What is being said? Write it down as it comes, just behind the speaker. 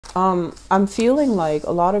I'm feeling like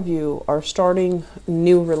a lot of you are starting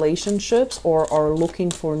new relationships or are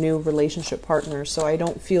looking for new relationship partners. So I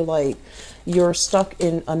don't feel like you're stuck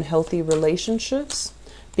in unhealthy relationships,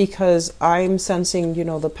 because I'm sensing,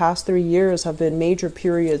 the past 3 years have been major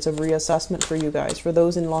periods of reassessment for you guys. For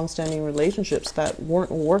those in long-standing relationships that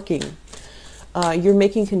weren't working, you're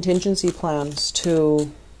making contingency plans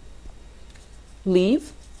to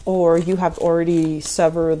leave, or you have already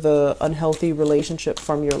severed the unhealthy relationship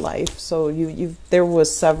from your life. So there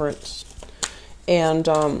was severance. And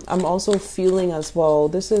I'm also feeling as well,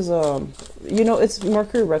 this is it's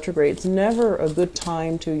Mercury retrograde. It's never a good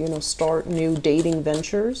time to start new dating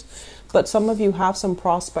ventures, but some of you have some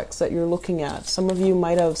prospects that you're looking at. Some of you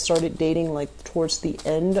might have started dating like towards the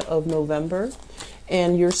end of November,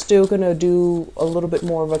 and you're still going to do a little bit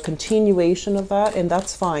more of a continuation of that, and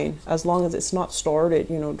that's fine as long as it's not started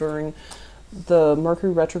during the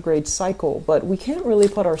Mercury retrograde cycle. But we can't really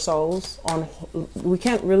put our lives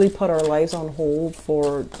on hold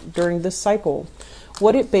for during this cycle.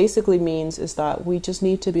 What it basically means is that we just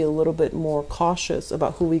need to be a little bit more cautious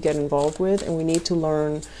about who we get involved with, and we need to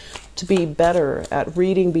learn to be better at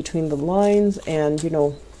reading between the lines and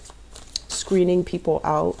screening people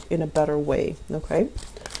out in a better way. Okay.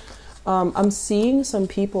 I'm seeing some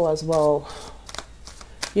people as well,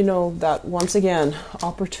 that once again,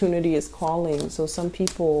 opportunity is calling. So some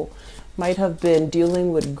people might have been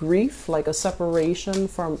dealing with grief, like a separation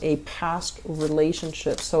from a past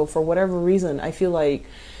relationship. So for whatever reason, I feel like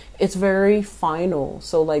it's very final.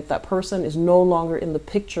 So like that person is no longer in the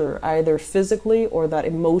picture, either physically, or that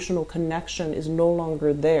emotional connection is no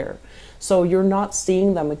longer there. So you're not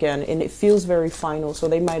seeing them again, and it feels very final. So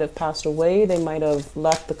they might have passed away, they might have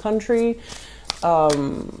left the country.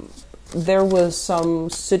 There was some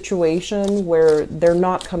situation where they're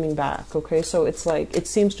not coming back. Okay, so it's like, it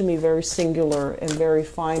seems to me very singular and very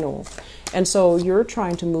final. And so you're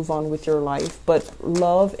trying to move on with your life, but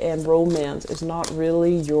love and romance is not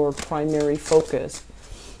really your primary focus.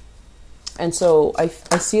 And so I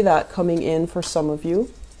see that coming in for some of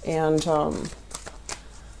you. And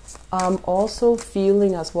I'm also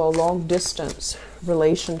feeling as well long distance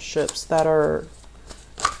relationships that are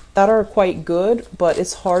quite good, but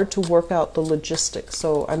it's hard to work out the logistics.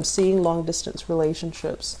 So I'm seeing long distance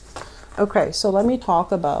relationships. Okay, so let me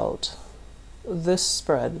talk about this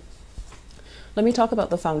spread. Let me talk about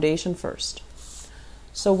the foundation first.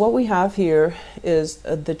 So what we have here is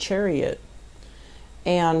the Chariot.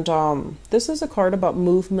 And this is a card about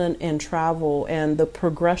movement and travel and the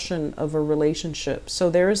progression of a relationship. So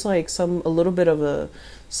there's like a little bit of a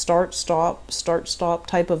start stop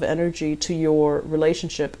type of energy to your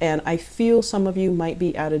relationship, and I feel some of you might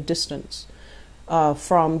be at a distance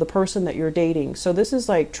from the person that you're dating. So this is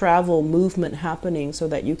like travel, movement happening so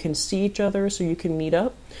that you can see each other, so you can meet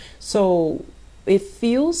up. So it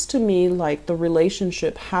feels to me like the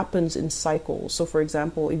relationship happens in cycles. So for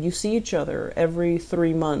example, if you see each other every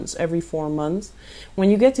 3 months, every 4 months, when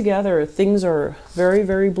you get together, things are very,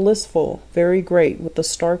 very blissful, very great with the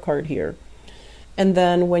Star card here. And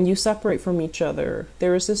then when you separate from each other,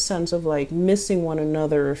 there is this sense of like missing one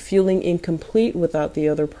another, feeling incomplete without the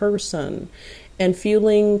other person, and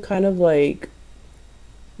feeling kind of like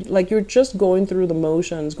you're just going through the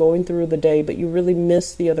motions, going through the day, but you really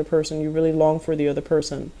miss the other person. You really long for the other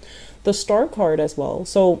person. The Star card as well.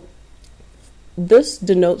 So this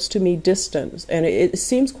denotes to me distance, and it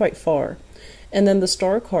seems quite far. And then the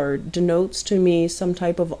Star card denotes to me some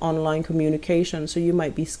type of online communication. So you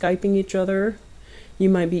might be Skyping each other. You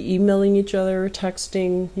might be emailing each other,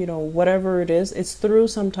 texting, whatever it is. It's through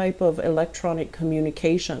some type of electronic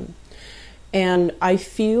communication. And I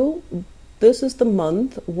feel this is the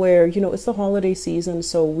month where, it's the holiday season,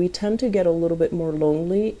 so we tend to get a little bit more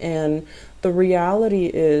lonely. And the reality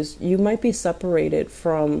is you might be separated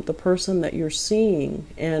from the person that you're seeing.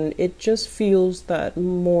 And it just feels that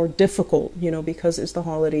more difficult, because it's the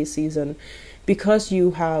holiday season, because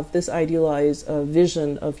you have this idealized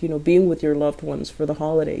vision of, being with your loved ones for the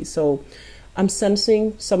holidays. So I'm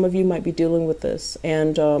sensing some of you might be dealing with this.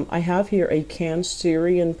 And I have here a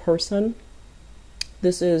Cancerian person.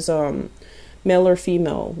 This is male or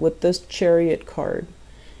female with this Chariot card.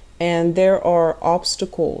 And there are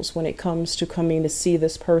obstacles when it comes to coming to see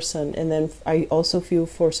this person. And then I also feel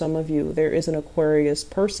for some of you, there is an Aquarius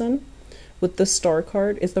person with the Star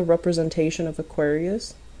card. It's the representation of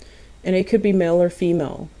Aquarius. And it could be male or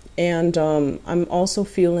female. And I'm also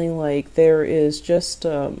feeling like there is just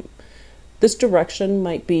this direction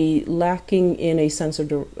might be lacking in a sense of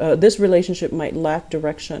this relationship might lack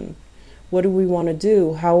direction, What do we want to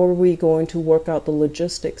do? How are we going to work out the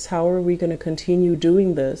logistics? How are we going to continue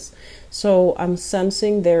doing this? So I'm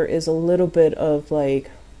sensing there is a little bit of like,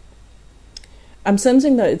 I'm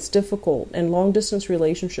sensing that it's difficult, and long distance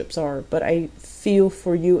relationships are, but I feel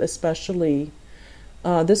for you especially,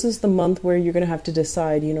 this is the month where you're going to have to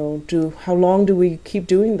decide, you know, how long do we keep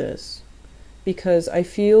doing this? Because I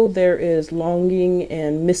feel there is longing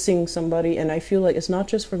and missing somebody, and I feel like it's not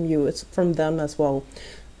just from you, it's from them as well.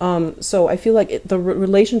 So I feel like the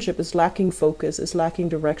relationship is lacking focus, is lacking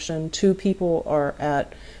direction. Two people are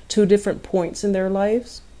at two different points in their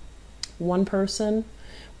lives. One person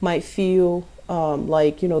might feel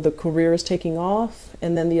like, you know, the career is taking off,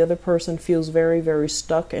 and then the other person feels very, very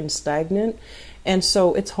stuck and stagnant. And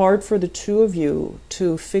so it's hard for the two of you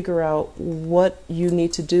to figure out what you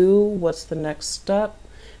need to do, what's the next step,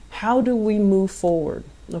 how do we move forward,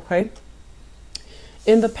 okay?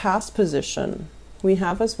 In the past position, we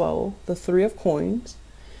have as well the Three of Coins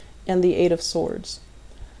and the Eight of Swords.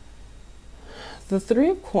 The Three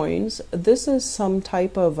of Coins, this is some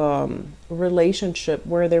type of relationship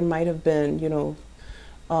where there might have been, you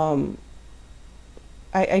know,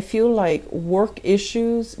 I feel like work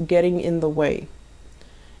issues getting in the way.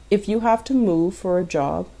 If you have to move for a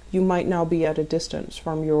job, you might now be at a distance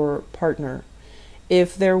from your partner.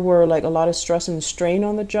 If there were like a lot of stress and strain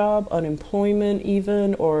on the job, unemployment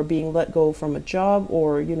even, or being let go from a job,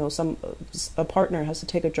 or, you know, a partner has to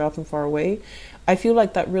take a job from far away, I feel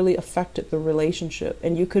like that really affected the relationship.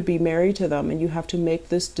 And you could be married to them and you have to make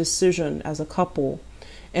this decision as a couple.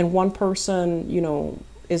 And one person, you know,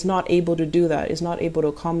 is not able to do that, is not able to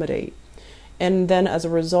accommodate. And then as a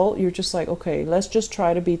result, you're just like, okay, let's just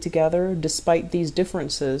try to be together despite these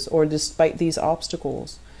differences or despite these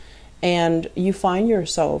obstacles. And you find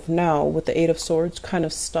yourself now with the Eight of Swords kind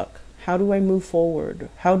of stuck. How do I move forward?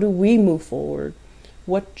 How do we move forward?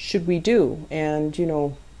 What should we do? And, you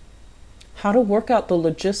know, how to work out the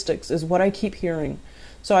logistics is what I keep hearing.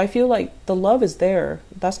 So I feel like the love is there.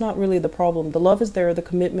 That's not really the problem. The love is there. The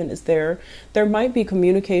commitment is there. There might be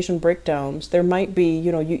communication breakdowns. There might be,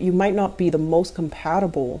 you know, you might not be the most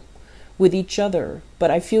compatible with each other,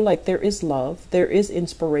 but I feel like there is love, there is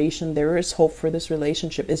inspiration, there is hope for this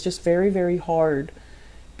relationship. It's just very, very hard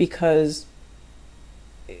because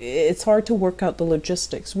it's hard to work out the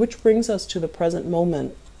logistics, which brings us to the present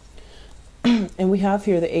moment. And we have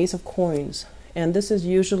here the Ace of Coins, and this is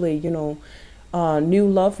usually, you know, new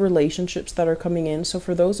love relationships that are coming in. So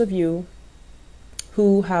for those of you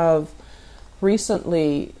who have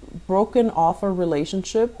recently broken off a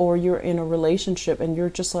relationship, or you're in a relationship and you're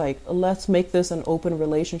just like, let's make this an open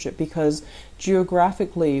relationship because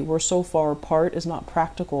geographically we're so far apart, is not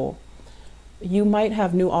practical, you might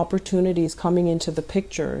have new opportunities coming into the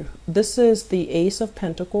picture. This is the Ace of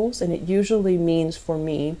Pentacles, and it usually means for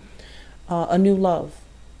me a new love,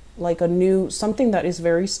 like a new something that is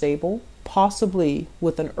very stable, possibly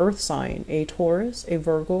with an earth sign, a Taurus, a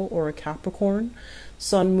Virgo, or a Capricorn,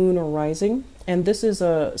 sun, moon, or rising. And this is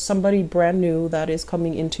somebody brand new that is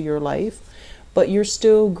coming into your life, but you're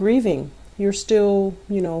still grieving. You're still,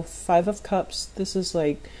 you know, Five of Cups. This is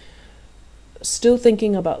like still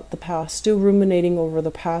thinking about the past, still ruminating over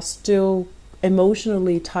the past, still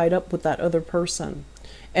emotionally tied up with that other person.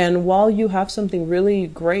 And while you have something really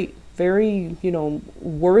great, very, you know,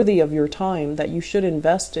 worthy of your time that you should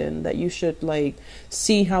invest in, that you should like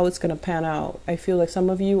see how it's going to pan out, I feel like some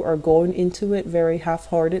of you are going into it very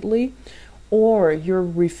half-heartedly, or you're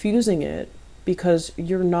refusing it because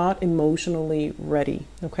you're not emotionally ready.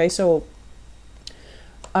 Okay, so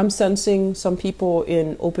I'm sensing some people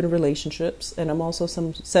in open relationships, and I'm also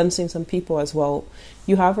sensing some people as well.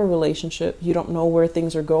 You have a relationship, you don't know where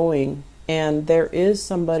things are going, and there is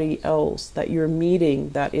somebody else that you're meeting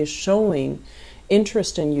that is showing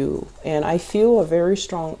interest in you. And I feel a very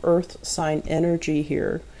strong earth sign energy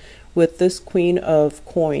here with this Queen of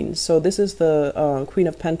Coins. So this is the Queen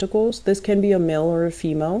of Pentacles. This can be a male or a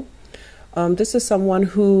female. This is someone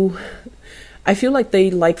who, I feel like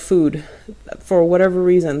they like food for whatever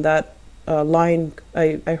reason. That line,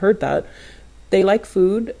 I heard that. They like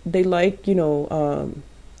food. They like, you know,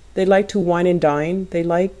 they like to wine and dine. They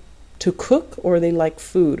like to cook, or they like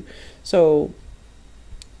food. So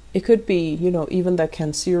it could be, you know, even that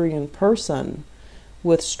Cancerian person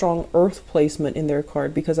with strong earth placement in their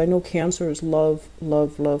card, because I know Cancers love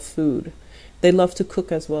food. They love to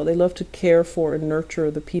cook as well. They love to care for and nurture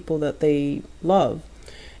the people that they love.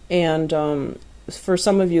 And for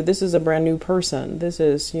some of you, this is a brand new person. This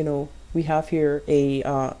is, you know, we have here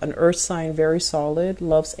an earth sign, very solid,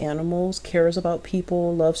 loves animals, cares about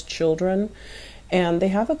people, loves children. And they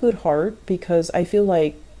have a good heart, because I feel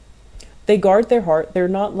like they guard their heart. They're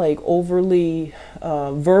not like overly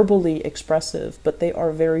verbally expressive, but they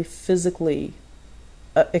are very physically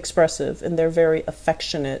expressive, and they're very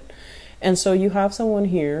affectionate. And so you have someone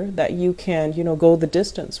here that you can, you know, go the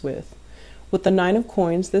distance with. With the Nine of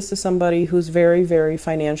Coins, this is somebody who's very, very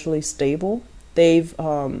financially stable. They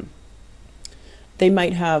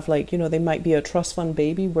might have, like, you know, they might be a trust fund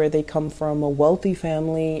baby where they come from a wealthy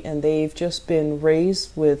family and they've just been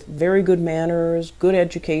raised with very good manners, good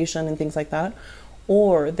education and things like that.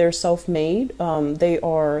 Or they're self-made, they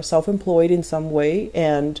are self-employed in some way,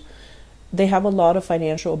 and they have a lot of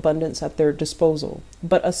financial abundance at their disposal.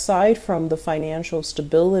 But aside from the financial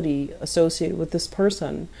stability associated with this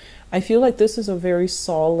person, I feel like this is a very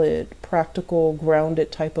solid, practical, grounded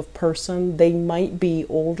type of person. They might be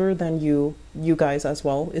older than you guys as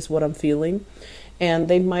well, is what I'm feeling. And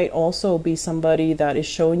they might also be somebody that is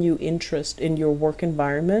showing you interest in your work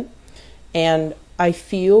environment. And I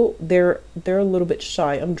feel they're a little bit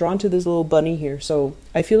shy. I'm drawn to this little bunny here. So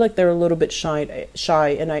I feel like they're a little bit shy.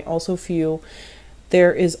 And I also feel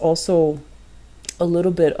there is also a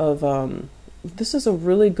little bit of, this is a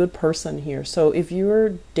really good person here. So if you're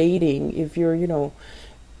dating, if you're, you know,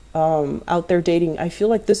 out there dating, I feel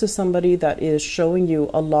like this is somebody that is showing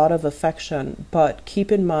you a lot of affection. But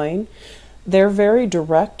keep in mind, they're very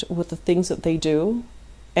direct with the things that they do.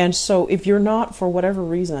 And so if you're not, for whatever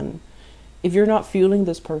reason, if you're not feeling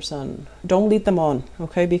this person, don't lead them on,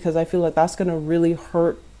 okay? Because I feel like that's going to really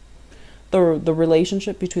hurt the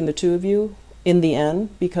relationship between the two of you in the end,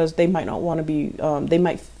 because they might not want to be, they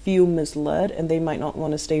might feel misled and they might not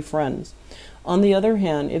want to stay friends. On the other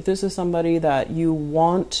hand, if this is somebody that you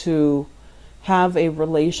want to have a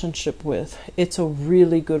relationship with, it's a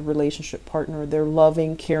really good relationship partner. They're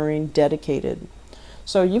loving, caring, dedicated.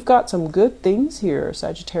 So you've got some good things here,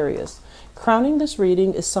 Sagittarius. Crowning this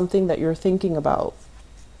reading is something that you're thinking about.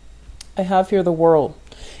 I have here the World.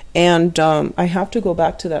 And I have to go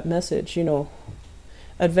back to that message, you know,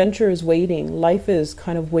 adventure is waiting. Life is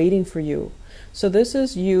kind of waiting for you. So this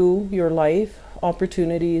is you, your life,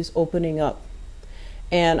 opportunities opening up.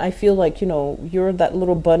 And I feel like, you know, you're that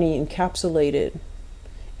little bunny encapsulated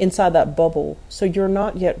inside that bubble. So you're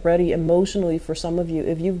not yet ready emotionally. For some of you,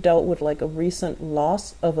 if you've dealt with like a recent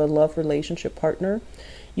loss of a love relationship partner,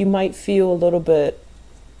 you might feel a little bit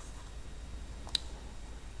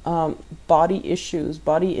body issues,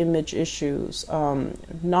 body image issues,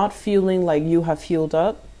 not feeling like you have healed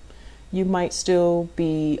up. You might still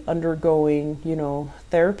be undergoing, you know,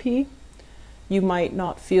 therapy. You might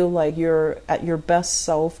not feel like you're at your best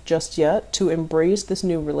self just yet to embrace this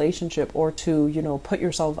new relationship, or to, you know, put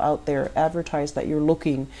yourself out there, advertise that you're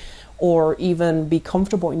looking, or even be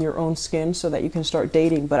comfortable in your own skin so that you can start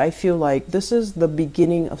dating. But I feel like this is the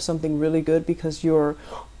beginning of something really good, because you're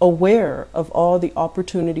aware of all the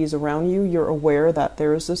opportunities around you. You're aware that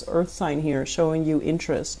there is this earth sign here showing you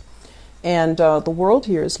interest. And the World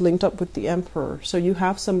here is linked up with the Emperor. So you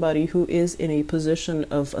have somebody who is in a position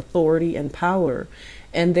of authority and power,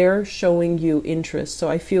 and they're showing you interest. So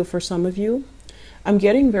I feel for some of you, I'm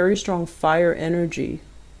getting very strong fire energy.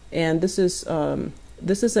 And this is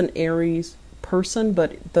an Aries person,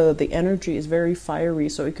 but the energy is very fiery.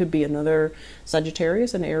 So it could be another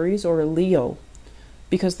Sagittarius, an Aries, or a Leo,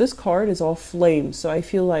 because this card is all flame. So I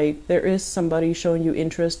feel like there is somebody showing you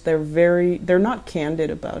interest. They're not candid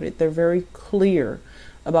about it. They're very clear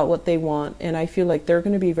about what they want. And I feel like they're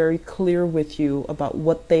going to be very clear with you about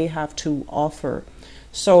what they have to offer.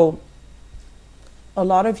 So a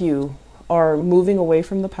lot of you are moving away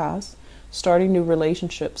from the past, starting new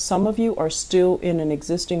relationships. Some of you are still in an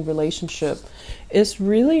existing relationship. It's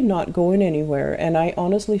really not going anywhere. And I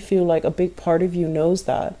honestly feel like a big part of you knows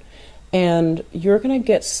that. And you're going to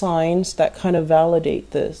get signs that kind of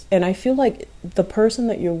validate this. And I feel like the person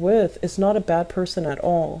that you're with is not a bad person at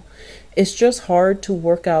all. It's just hard to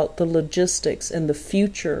work out the logistics and the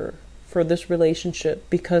future for this relationship,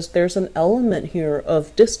 because there's an element here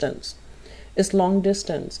of distance. It's long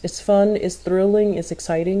distance. It's fun, it's thrilling, it's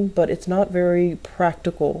exciting, but it's not very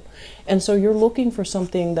practical. And so you're looking for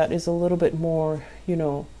something that is a little bit more, you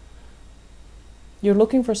know, you're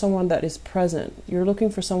looking for someone that is present. You're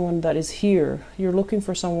looking for someone that is here. You're looking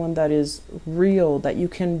for someone that is real, that you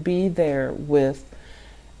can be there with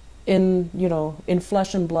in, you know, in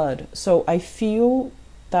flesh and blood. So I feel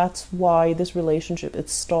that's why this relationship,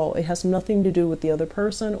 it's stalled. It has nothing to do with the other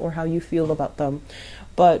person or how you feel about them.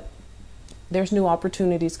 But there's new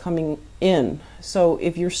opportunities coming in. So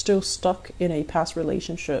if you're still stuck in a past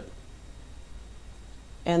relationship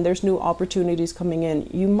and there's new opportunities coming in,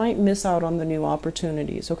 you might miss out on the new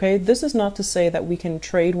opportunities, okay? This is not to say that we can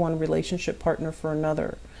trade one relationship partner for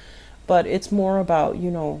another, but it's more about,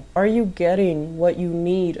 you know, are you getting what you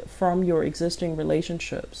need from your existing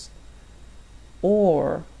relationships?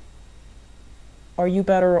 Or are you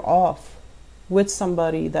better off with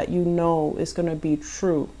somebody that you know is going to be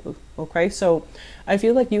true? Okay, so I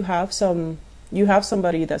feel like you have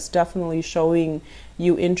somebody that's definitely showing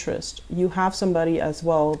you interest. You have somebody as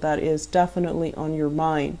well that is definitely on your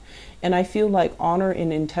mind. And I feel like honor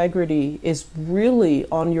and integrity is really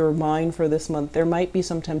on your mind for this month. There might be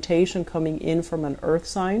some temptation coming in from an earth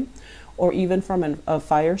sign or even from a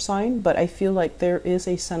fire sign, but I feel like there is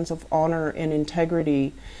a sense of honor and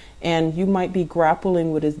integrity, and you might be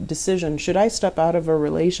grappling with a decision. Should I step out of a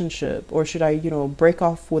relationship, or should I, you know, break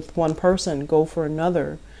off with one person, go for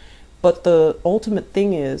another? But the ultimate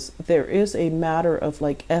thing is, there is a matter of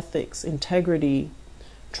like ethics, integrity,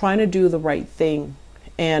 trying to do the right thing.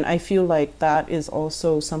 And I feel like that is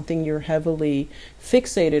also something you're heavily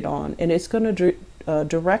fixated on, and it's going to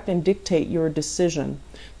direct and dictate your decision.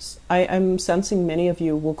 I'm sensing many of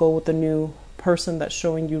you will go with the new person that's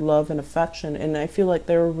showing you love and affection, and I feel like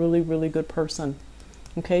they're a really, really good person.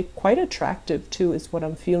 Okay, quite attractive too is what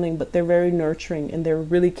I'm feeling, but they're very nurturing and they're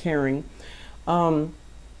really caring. I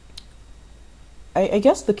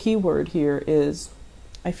guess the key word here is,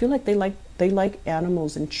 I feel like they like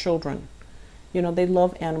animals and children. You know, they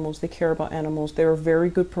love animals, they care about animals. They're a very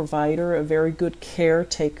good provider, a very good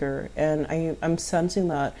caretaker. And I'm sensing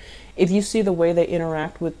that if you see the way they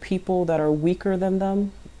interact with people that are weaker than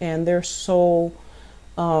them, and they're so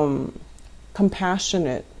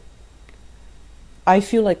compassionate, I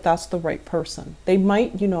feel like that's the right person. They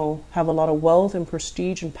might, you know, have a lot of wealth and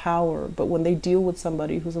prestige and power, but when they deal with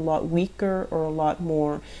somebody who's a lot weaker or a lot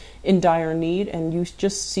more in dire need, and you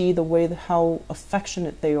just see the way how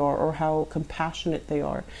affectionate they are or how compassionate they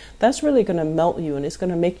are, that's really going to melt you, and it's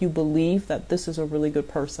going to make you believe that this is a really good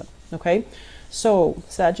person. Okay, so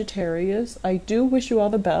Sagittarius, I do wish you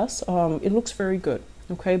all the best. It looks very good.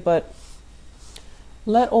 Okay, but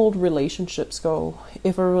let old relationships go.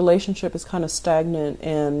 If a relationship is kind of stagnant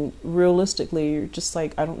and realistically you're just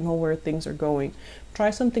like, I don't know where things are going, try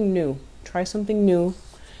something new. Try something new,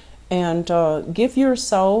 and give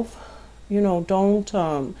yourself, you know,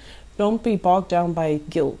 don't be bogged down by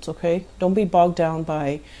guilt. Okay, don't be bogged down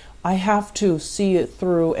by, I have to see it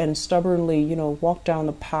through and stubbornly, you know, walk down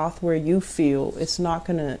the path where you feel it's not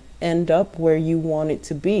going to end up where you want it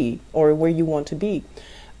to be or where you want to be.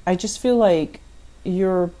 I just feel like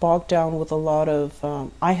you're bogged down with a lot of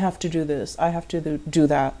I have to do this, I have to do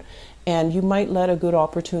that, and you might let a good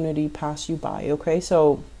opportunity pass you by. Okay,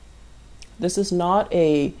 so this is not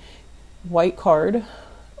a white card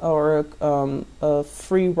or a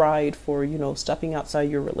free ride for, you know, stepping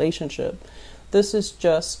outside your relationship. This is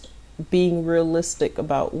just being realistic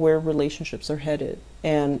about where relationships are headed,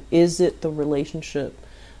 and is it the relationship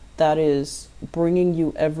that is bringing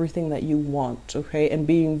you everything that you want. Okay, and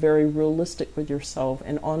being very realistic with yourself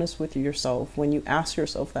and honest with yourself when you ask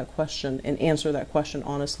yourself that question and answer that question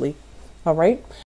honestly. All right.